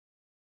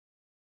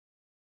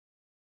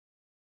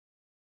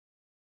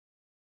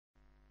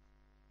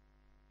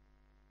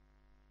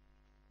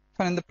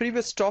And in the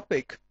previous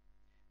topic,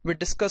 we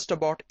discussed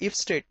about if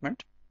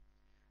statement.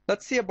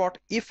 Let's see about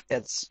if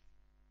else.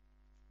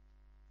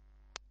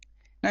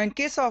 Now, in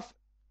case of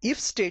if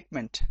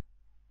statement,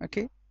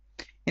 okay,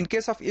 in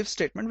case of if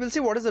statement, we'll see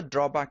what is the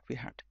drawback we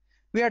had.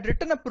 We had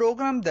written a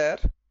program there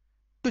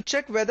to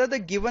check whether the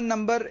given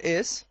number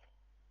is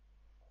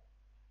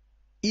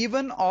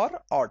even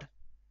or odd.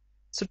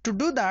 So to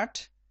do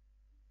that,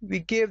 we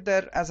gave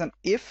there as an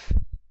if.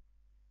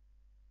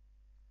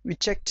 We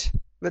checked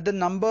whether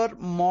number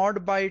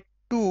mod by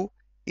 2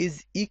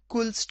 is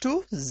equals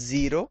to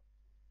 0.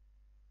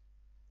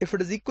 If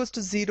it is equals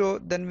to 0,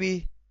 then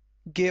we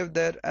gave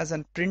there as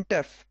an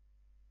printf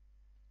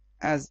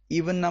as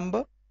even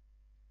number.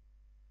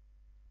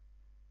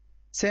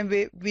 Same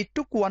way, we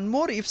took one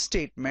more if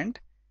statement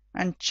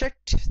and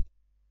checked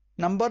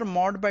number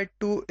mod by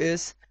 2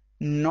 is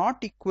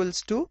not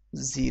equals to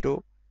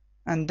 0,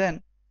 and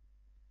then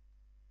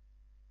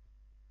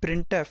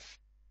printf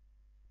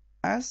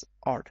as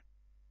odd.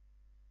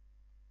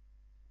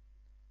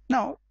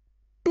 Now,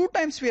 two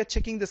times we are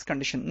checking this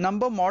condition.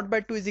 Number mod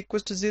by 2 is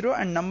equals to 0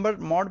 and number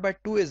mod by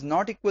 2 is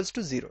not equals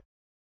to 0.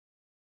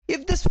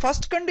 If this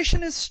first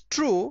condition is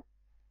true,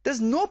 there's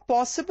no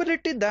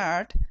possibility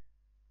that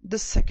the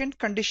second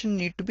condition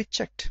need to be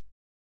checked.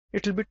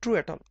 It will be true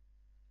at all.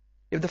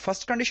 If the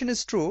first condition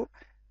is true,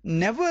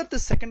 never the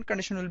second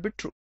condition will be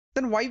true.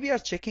 Then why we are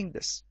checking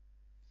this?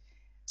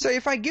 So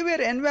if I give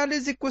here n value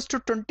is equals to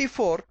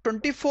 24,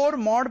 24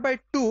 mod by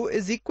 2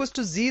 is equals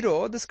to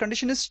 0, this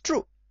condition is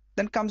true.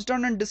 Then comes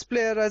down and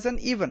display as an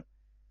even.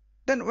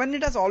 Then when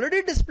it has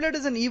already displayed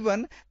as an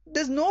even,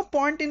 there's no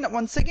point in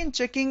once again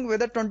checking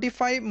whether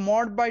 25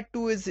 mod by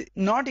 2 is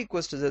not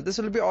equals to 0. This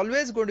will be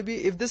always going to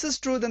be, if this is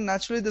true, then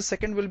naturally the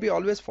second will be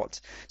always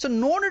false. So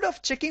no need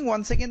of checking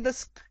once again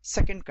this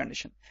second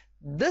condition.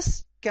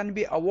 This can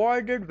be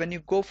avoided when you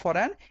go for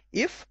an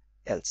if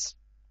else.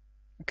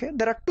 Okay,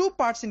 there are two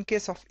parts in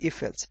case of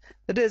if else.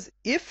 That is,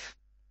 if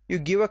you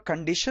give a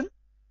condition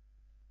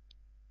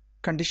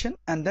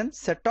and then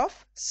set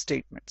of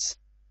statements.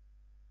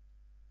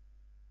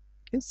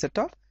 Okay, set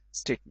of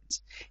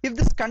statements. If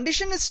this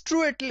condition is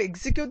true, it will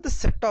execute the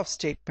set of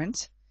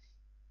statements,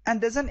 and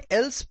there's an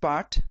else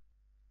part.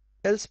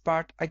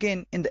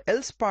 Again, in the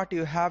else part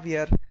you have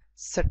here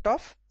set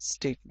of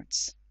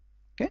statements.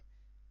 Okay,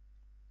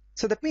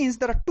 so that means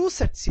there are two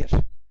sets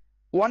here.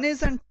 One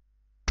is an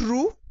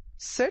true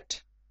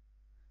set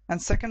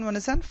and second one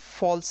is an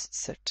false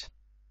set.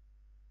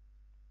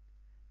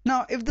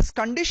 Now if this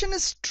condition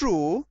is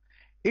true,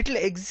 it will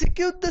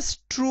execute this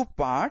true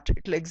part,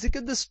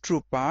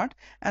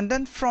 and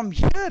then from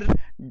here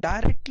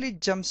directly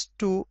jumps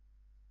to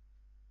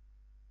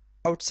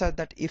outside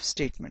that if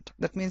statement.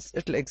 That means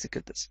it will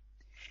execute this.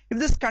 If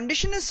this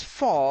condition is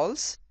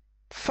false,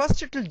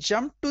 first it will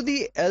jump to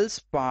the else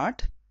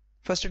part,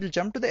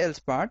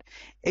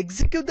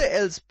 execute the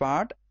else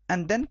part,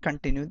 and then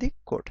continue the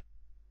code.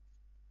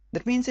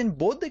 That means in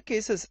both the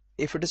cases,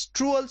 if it is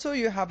true also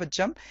you have a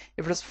jump,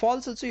 if it is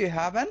false also you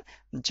have a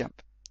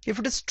jump. If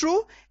it is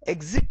true,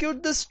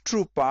 execute this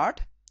true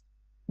part,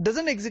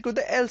 doesn't execute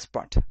the else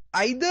part.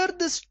 Either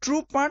this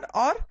true part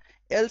or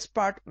else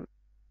part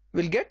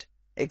will get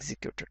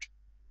executed.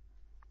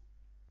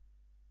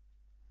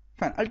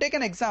 Fine, I'll take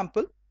an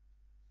example.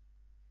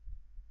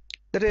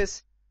 That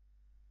is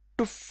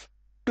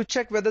to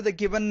check whether the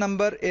given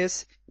number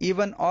is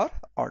even or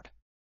odd.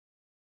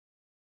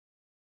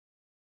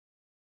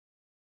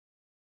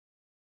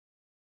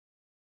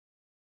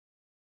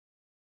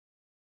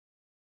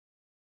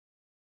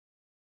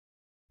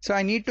 So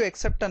I need to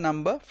accept a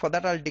number. For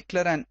that I'll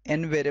declare an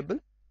n variable.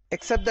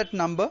 Accept that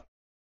number.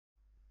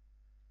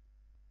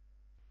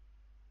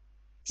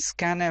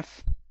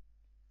 Scanf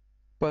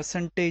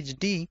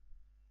 %d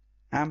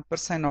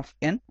ampersand of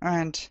n,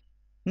 and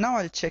now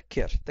I'll check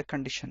here the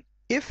condition.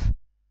 If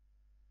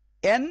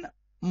n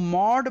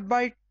mod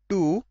by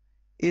 2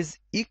 is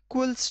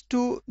equals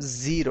to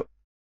 0,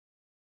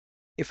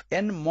 if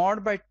n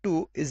mod by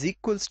 2 is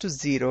equals to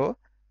 0,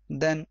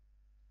 then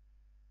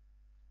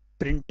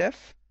printf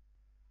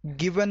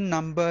given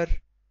number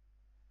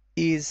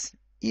is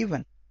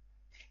even.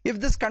 If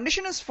this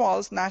condition is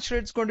false, naturally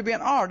it's going to be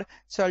an odd.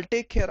 So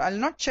I'll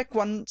not check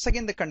once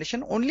again the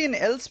condition, only in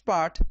else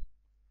part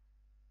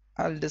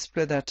I'll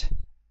display that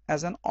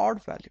as an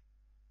odd value.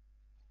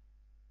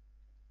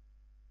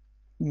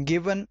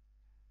 Given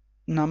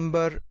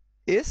number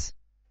is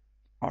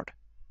odd.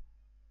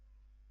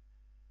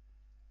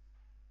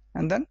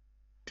 And then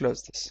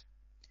close this.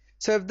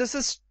 So if this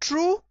is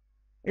true,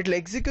 it will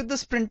execute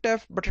this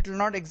printf, but it will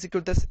not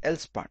execute this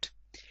else part.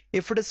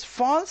 If it is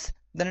false,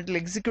 then it will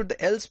execute the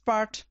else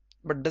part,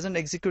 but doesn't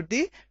execute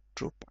the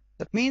true part.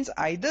 That means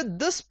either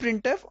this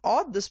printf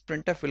or this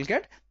printf will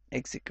get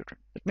executed.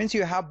 That means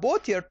you have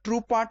both your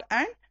true part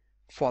and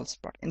false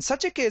part. In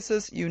such a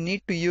cases, you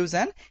need to use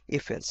an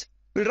if else.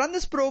 We'll run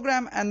this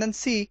program and then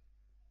see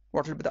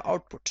what will be the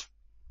output.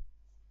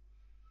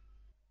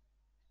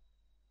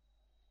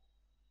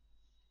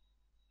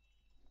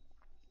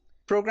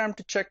 Program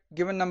to check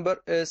given number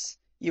is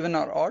even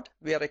or odd.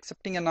 We are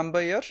accepting a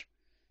number here.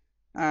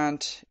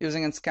 and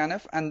using in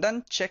scanf, and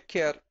then check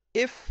here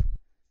if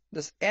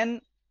this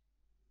n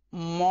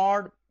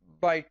mod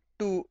by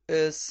 2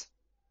 is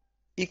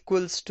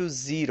equals to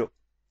 0.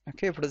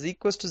 Okay, if it is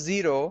equals to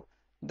 0,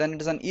 then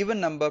it is an even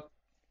number.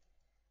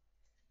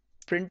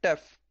 Printf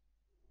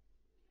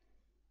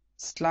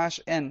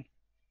 /n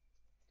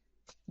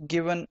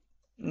given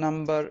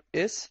number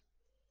is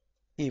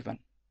even.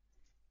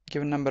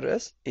 Given number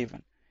is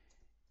even.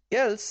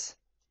 Else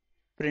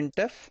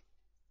printf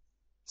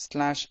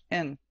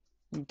 /n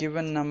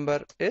given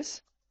number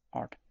is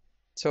odd.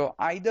 So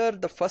either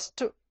the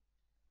first,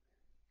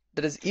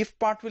 that is if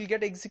part, will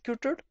get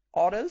executed,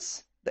 or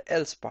else the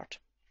else part,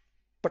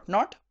 but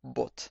not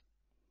both.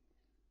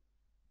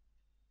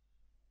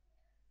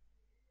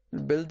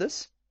 Build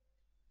this,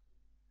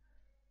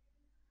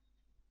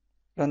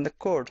 run the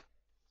code.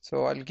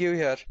 So I'll give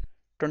here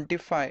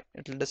 25,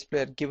 it will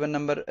display given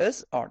number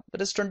is odd.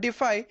 That is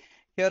 25.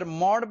 Here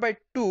mod by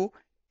 2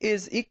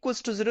 is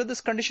equals to 0.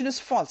 This condition is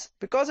false.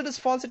 Because it is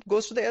false, it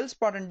goes to the else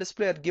part and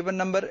display given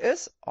number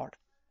is odd.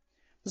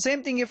 The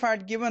same thing if I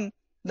had given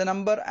the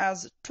number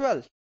as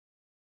 12.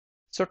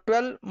 So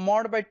 12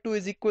 mod by 2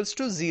 is equals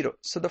to 0.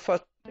 So the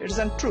first, it is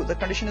untrue. The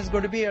condition is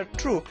going to be a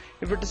true.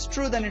 If it is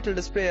true, then it will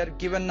display a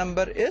given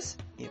number is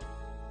even.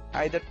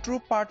 Either true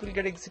part will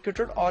get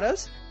executed, or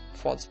else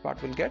false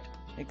part will get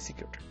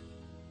executed.